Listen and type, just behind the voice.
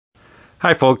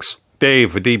Hi folks,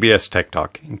 Dave with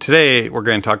dbstechtalk. And today we're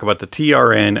going to talk about the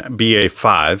TRN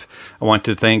BA5. I want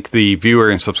to thank the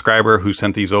viewer and subscriber who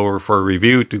sent these over for a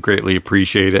review. Do greatly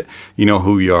appreciate it. You know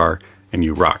who you are and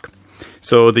you rock.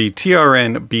 So the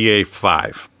TRN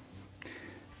BA5.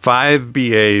 5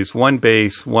 BAs, 1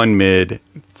 bass, 1 mid,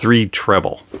 3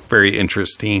 treble. Very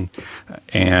interesting.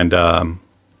 And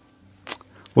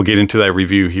we'll get into that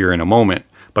review here in a moment.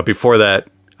 But before that,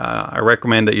 I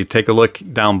recommend that you take a look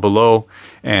down below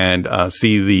and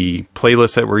see the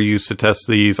playlist that were used to test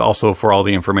these. Also for all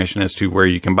the information as to where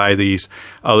you can buy these,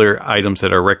 other items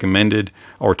that are recommended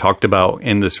or talked about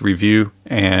in this review,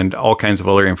 and all kinds of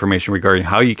other information regarding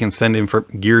how you can send in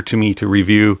gear to me to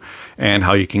review and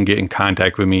how you can get in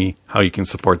contact with me, how you can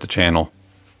support the channel.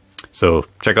 So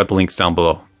check out the links down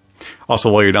below.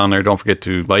 Also, while you're down there, don't forget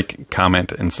to like,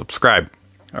 comment, and subscribe.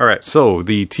 All right, so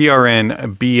the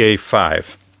TRN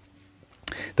BA5.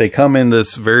 They come in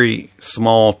this very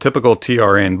small, typical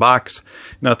TRN box.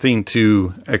 Nothing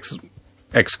too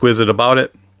exquisite about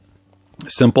it.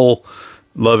 Simple,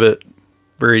 love it,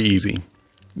 very easy.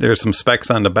 There's some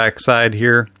specs on the back side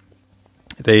here.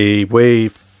 They weigh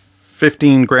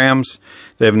 15 grams.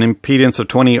 They have an impedance of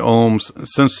 20 ohms,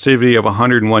 sensitivity of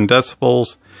 101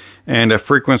 decibels, and a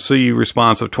frequency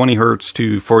response of 20 hertz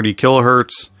to 40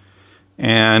 kilohertz.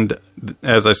 And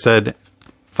as I said,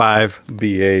 5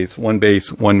 BAs, 1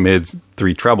 bass, 1 mid,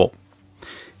 3 treble.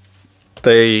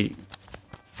 They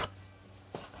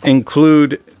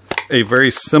include a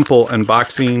very simple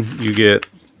unboxing. You get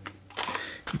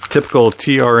typical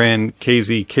TRN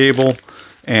KZ cable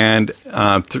and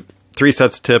 3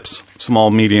 sets of tips, small,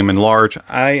 medium, and large.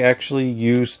 I actually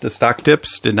used the stock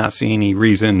tips. Did not see any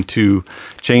reason to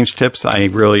change tips. I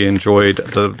really enjoyed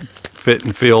the fit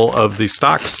and feel of the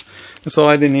stocks, and so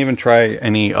I didn't even try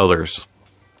any others.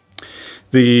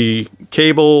 The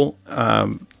cable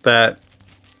that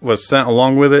was sent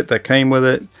along with it, that came with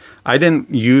it, I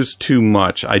didn't use too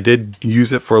much. I did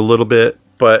use it for a little bit,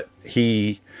 but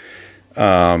the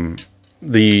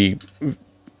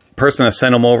person that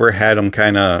sent them over had them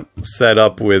kind of set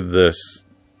up with this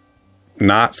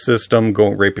knot system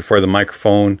going right before the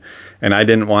microphone, and I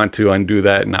didn't want to undo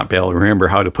that and not be able to remember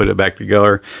how to put it back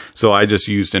together, so I just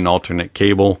used an alternate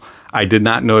cable. I did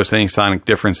not notice any sonic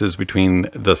differences between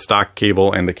the stock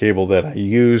cable and the cable that I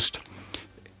used.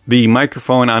 The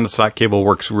microphone on the stock cable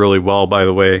works really well, by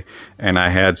the way, and I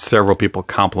had several people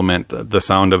compliment the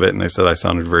sound of it, and they said I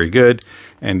sounded very good,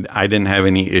 and I didn't have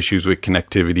any issues with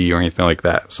connectivity or anything like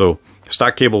that. So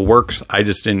stock cable works. I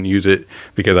just didn't use it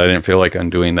because I didn't feel like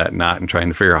undoing that knot and trying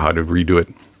to figure out how to redo it.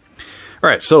 All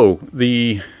right, so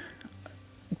the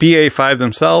BA5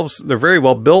 themselves, they're very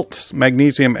well built,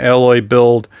 magnesium alloy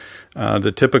build,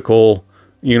 the typical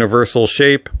universal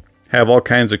shape, have all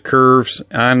kinds of curves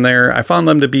on there. I found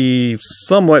them to be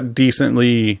somewhat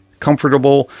decently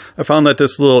comfortable. I found that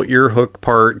this little ear hook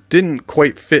part didn't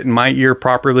quite fit in my ear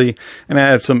properly, and I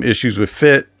had some issues with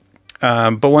fit.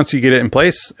 But once you get it in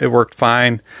place, it worked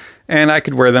fine, and I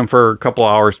could wear them for a couple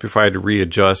hours before I had to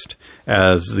readjust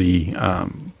as the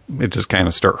it just kind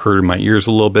of start hurting my ears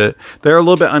a little bit. They're a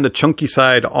little bit on the chunky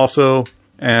side also,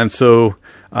 and so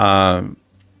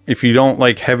if you don't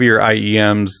like heavier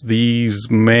IEMs, these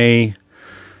may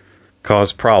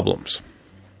cause problems.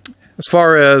 As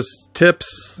far as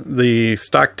tips, the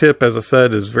stock tip, as I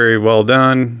said, is very well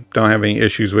done. Don't have any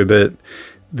issues with it.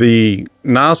 The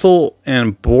nozzle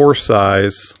and bore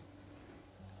size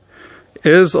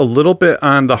is a little bit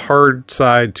on the hard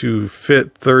side to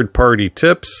fit third-party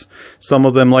tips. Some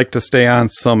of them like to stay on,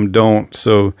 some don't.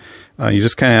 So you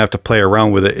just kind of have to play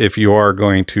around with it if you are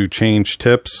going to change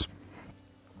tips.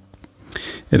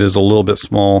 It is a little bit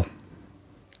small,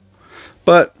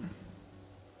 but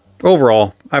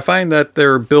overall, I find that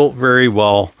they're built very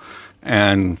well,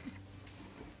 and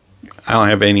I don't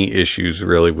have any issues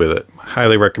really with it.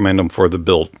 Highly recommend them for the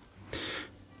build.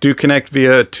 Do connect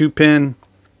via 2-pin,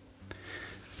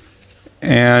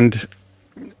 and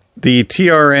the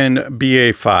TRN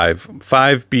BA5,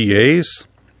 5 BAs,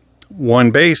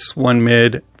 1 bass, 1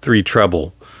 mid, 3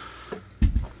 treble.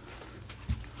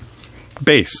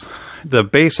 Bass. The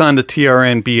bass on the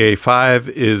TRN BA5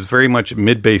 is very much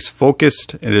mid-bass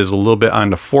focused. It is a little bit on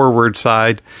the forward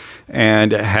side,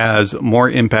 and it has more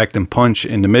impact and punch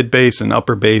in the mid-bass and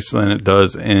upper bass than it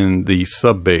does in the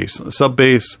sub-bass.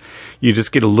 Sub-bass, you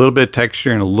just get a little bit of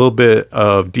texture and a little bit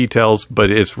of details, but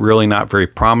it's really not very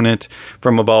prominent.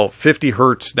 From about 50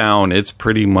 hertz down, it's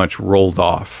pretty much rolled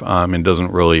off and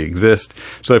doesn't really exist.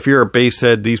 So if you're a bass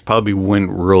head, these probably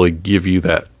wouldn't really give you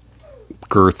that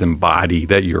girth and body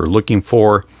that you're looking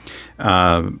for.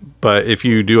 But if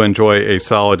you do enjoy a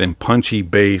solid and punchy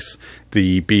bass,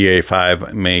 the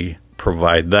BA5 may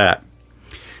provide that.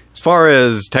 As far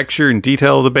as texture and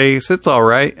detail of the bass, it's all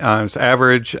right. It's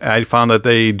average. I found that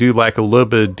they do lack a little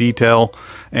bit of detail,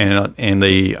 and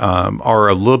they are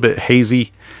a little bit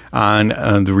hazy on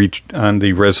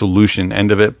the resolution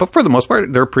end of it. But for the most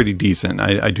part, they're pretty decent.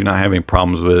 I do not have any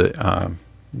problems with it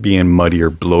being muddy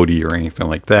or bloaty or anything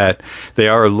like that. They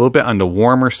are a little bit on the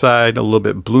warmer side, a little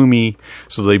bit bloomy,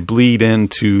 so they bleed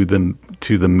into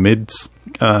the mids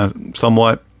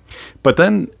somewhat. But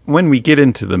then when we get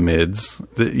into the mids,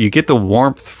 you get the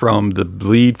warmth from the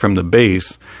bleed from the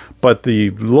bass, but the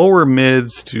lower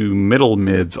mids to middle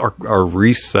mids are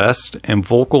recessed, and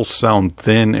vocals sound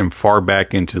thin and far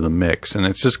back into the mix. And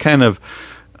it's just kind of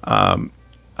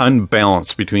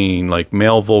unbalanced between like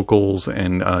male vocals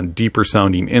and deeper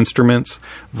sounding instruments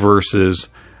versus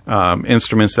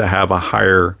instruments that have a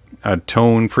higher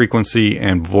tone frequency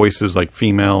and voices like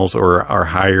females or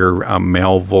higher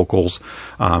male vocals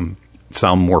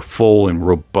sound more full and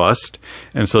robust.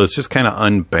 And so it's just kind of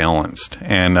unbalanced.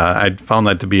 And I found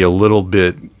that to be a little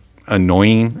bit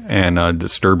annoying and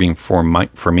disturbing for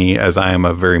me, as I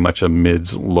am very much a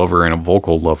mids lover and a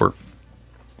vocal lover.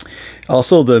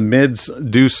 Also, the mids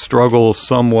do struggle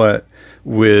somewhat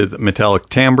with metallic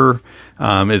timbre.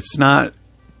 It's not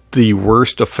the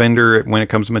worst offender when it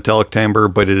comes to metallic timbre,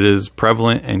 but it is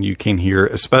prevalent, and you can hear,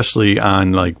 especially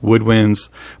on like woodwinds,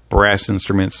 brass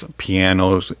instruments,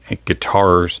 pianos, and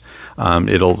guitars.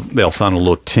 They'll sound a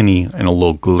little tinny and a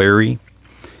little glary.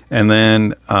 And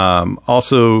then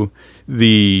also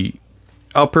the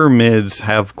upper mids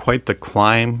have quite the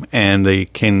climb, and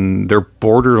they're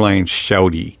borderline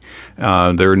shouty.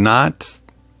 They're not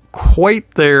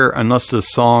quite there unless the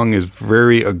song is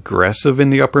very aggressive in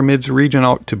the upper mids region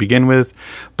to begin with,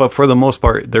 but for the most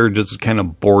part they're just kind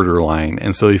of borderline.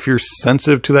 And so if you're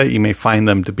sensitive to that, you may find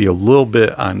them to be a little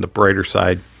bit on the brighter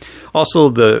side. Also,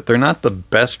 they're not the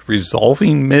best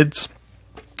resolving mids,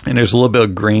 and there's a little bit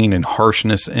of grain and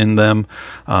harshness in them,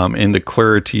 and the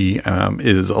clarity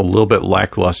is a little bit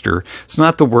lackluster. It's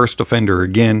not the worst offender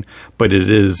again, but it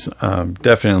is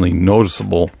definitely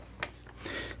noticeable.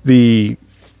 The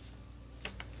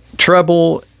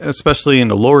treble, especially in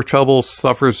the lower treble,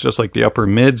 suffers just like the upper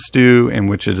mids do, in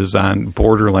which it is on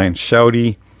borderline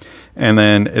shouty. And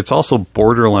then it's also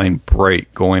borderline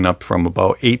bright, going up from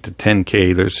about 8 to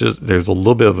 10K. There's a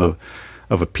little bit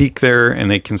of a peak there, and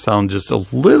they can sound just a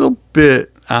little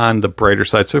bit on the brighter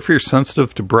side. So if you're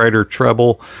sensitive to brighter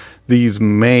treble, these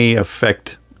may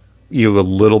affect you a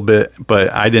little bit,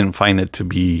 but I didn't find it to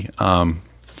be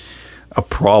a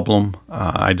problem.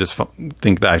 I just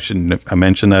think that I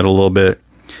mention that a little bit.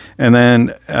 And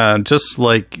then just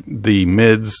like the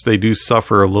mids, they do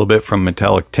suffer a little bit from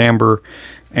metallic timbre,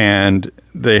 and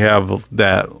they have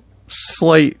that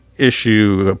slight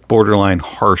issue of borderline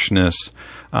harshness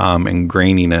and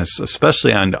graininess,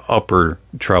 especially on the upper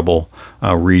treble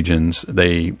regions.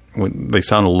 They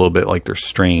sound a little bit like they're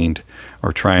strained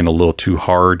or trying a little too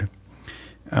hard.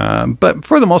 But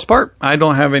for the most part, I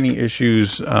don't have any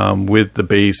issues with the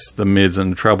bass, the mids,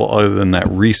 and the treble, other than that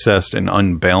recessed and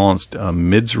unbalanced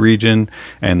mids region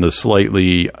and the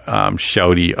slightly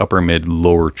shouty upper mid,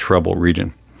 lower treble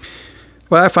region.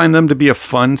 But I find them to be a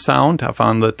fun sound. I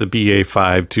found that the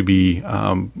BA5 to be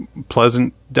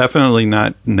pleasant, definitely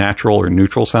not natural or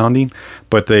neutral sounding,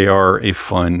 but they are a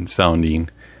fun sounding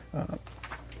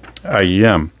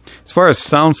IEM. As far as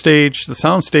soundstage, the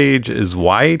soundstage is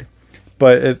wide,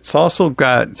 but it's also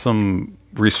got some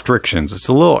restrictions. It's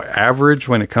a little average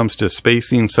when it comes to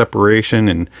spacing, separation,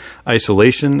 and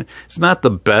isolation. It's not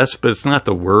the best, but it's not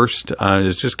the worst.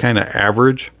 It's just kind of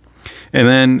average. And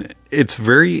then it's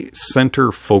very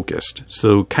center focused.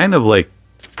 So kind of like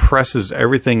presses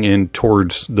everything in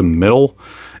towards the middle.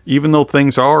 Even though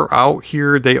things are out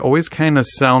here, they always kind of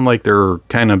sound like they're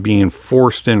kind of being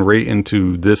forced in right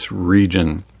into this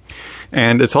region.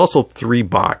 And it's also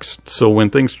 3-boxed, so when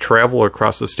things travel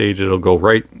across the stage, it'll go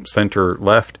right, center,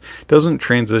 left. It doesn't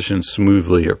transition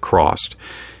smoothly across.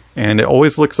 And it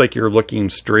always looks like you're looking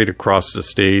straight across the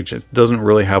stage. It doesn't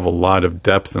really have a lot of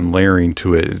depth and layering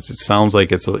to it. It sounds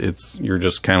like you're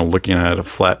just kind of looking at a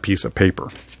flat piece of paper.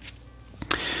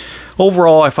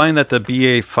 Overall, I find that the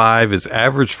BA5 is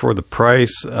average for the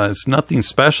price. It's nothing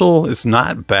special. It's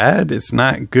not bad. It's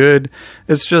not good.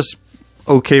 It's just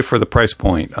okay for the price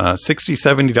point. $60,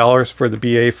 $70 for the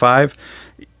BA5.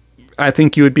 I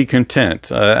think you would be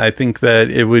content. I think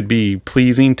that it would be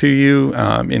pleasing to you,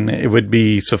 and it would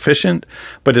be sufficient,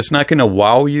 but it's not going to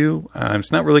wow you.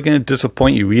 It's not really going to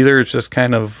disappoint you either. It's just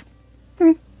kind of,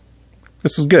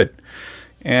 this is good.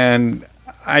 and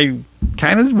I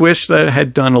kind of wish that it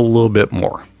had done a little bit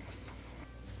more.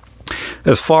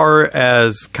 As far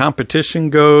as competition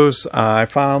goes, I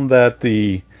found that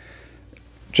the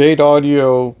Jade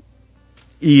Audio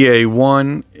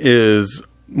EA1 is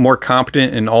more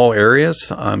competent in all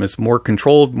areas. It's more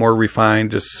controlled, more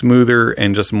refined, just smoother,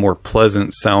 and just more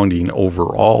pleasant sounding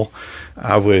overall.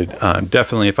 I would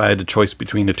definitely, if I had a choice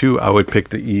between the two, I would pick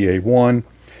the EA1.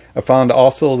 I found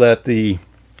also that the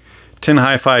Tin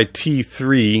Hi-Fi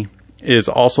T3 is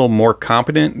also more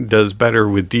competent, does better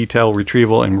with detail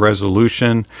retrieval and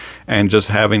resolution, and just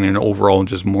having an overall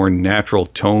just more natural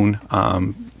tone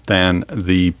than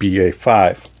the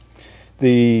BA5.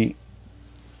 The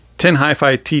Tin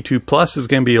Hi-Fi T2 Plus is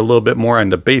going to be a little bit more on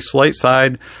the bass light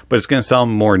side, but it's going to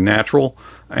sound more natural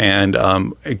and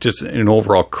just an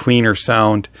overall cleaner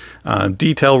sound.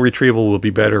 Detail retrieval will be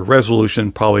better.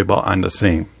 Resolution probably about on the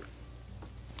same.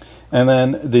 And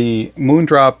then the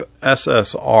Moondrop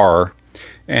SSR,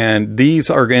 and these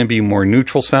are going to be more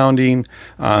neutral sounding.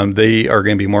 They are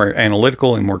going to be more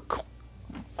analytical and more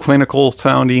clinical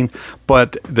sounding,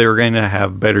 but they're going to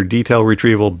have better detail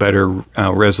retrieval, better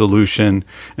resolution,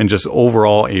 and just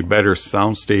overall a better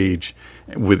soundstage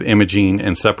with imaging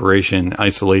and separation,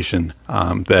 isolation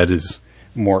that is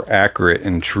more accurate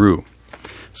and true.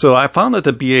 So I found that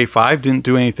the BA5 didn't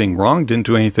do anything wrong, didn't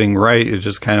do anything right. It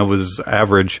just kind of was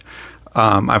average.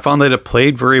 I found that it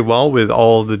played very well with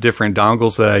all the different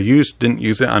dongles that I used. Didn't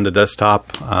use it on the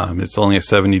desktop. It's only a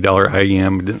 $70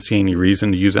 IEM. I didn't see any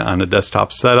reason to use it on a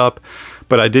desktop setup,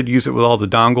 but I did use it with all the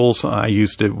dongles. I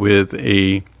used it with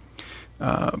a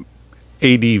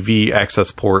ADV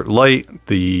access port light,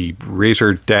 the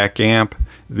Razer DAC amp,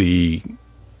 the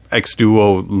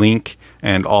X-Duo link,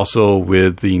 and also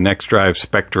with the NextDrive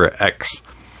Spectra X.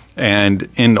 And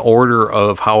in order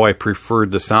of how I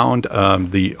preferred the sound,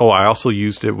 I also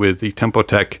used it with the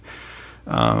Tempotech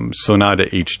Sonata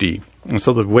HD. And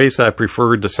so the ways that I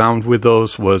preferred the sound with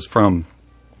those was from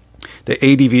the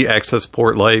ADV access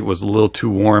port light was a little too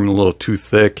warm, a little too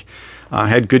thick.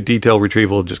 Had good detail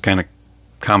retrieval, just kind of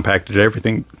compacted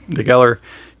everything together.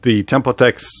 The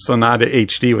Tempotech Sonata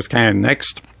HD was kind of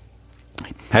next.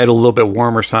 Had a little bit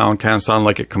warmer sound, kind of sounded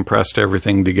like it compressed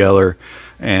everything together,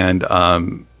 and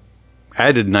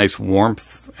added nice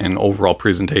warmth and overall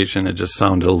presentation. It just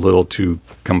sounded a little too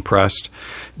compressed.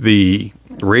 The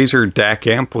Razer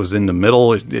DAC amp was in the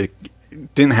middle. It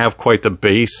didn't have quite the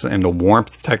bass and the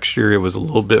warmth texture. It was a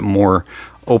little bit more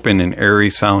open and airy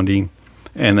sounding.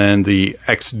 And then the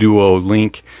X-Duo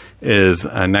link is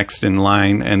next in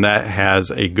line, and that has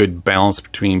a good balance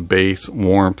between bass,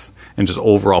 warmth, and just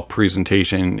overall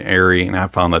presentation, airy, and I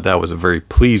found that that was very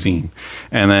pleasing.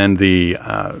 And then the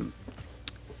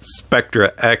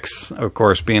Spectra X, of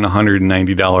course, being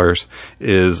 $190,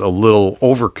 is a little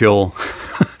overkill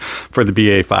for the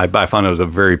BA5, but I found it was a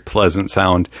very pleasant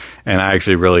sound, and I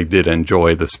actually really did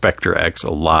enjoy the Spectra X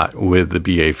a lot with the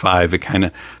BA5. It kind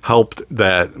of helped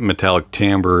that metallic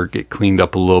timbre get cleaned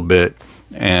up a little bit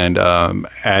and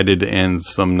added in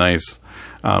some nice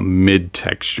mid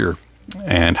texture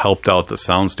and helped out the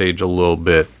soundstage a little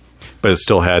bit, but it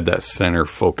still had that center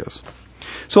focus.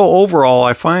 So overall,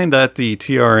 I find that the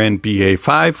TRN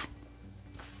BA5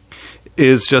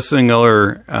 is just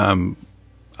another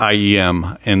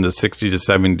IEM in the $60 to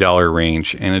 $70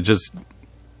 range, and it just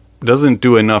doesn't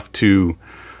do enough to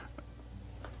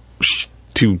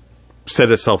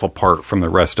set itself apart from the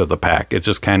rest of the pack. It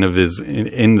just kind of is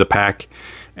in the pack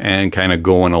and kind of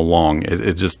going along.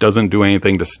 It just doesn't do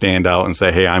anything to stand out and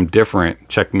say, hey, I'm different,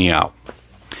 check me out.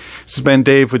 This has been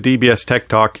Dave with DBS Tech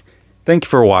Talk. Thank you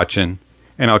for watching,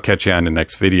 and I'll catch you on the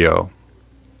next video.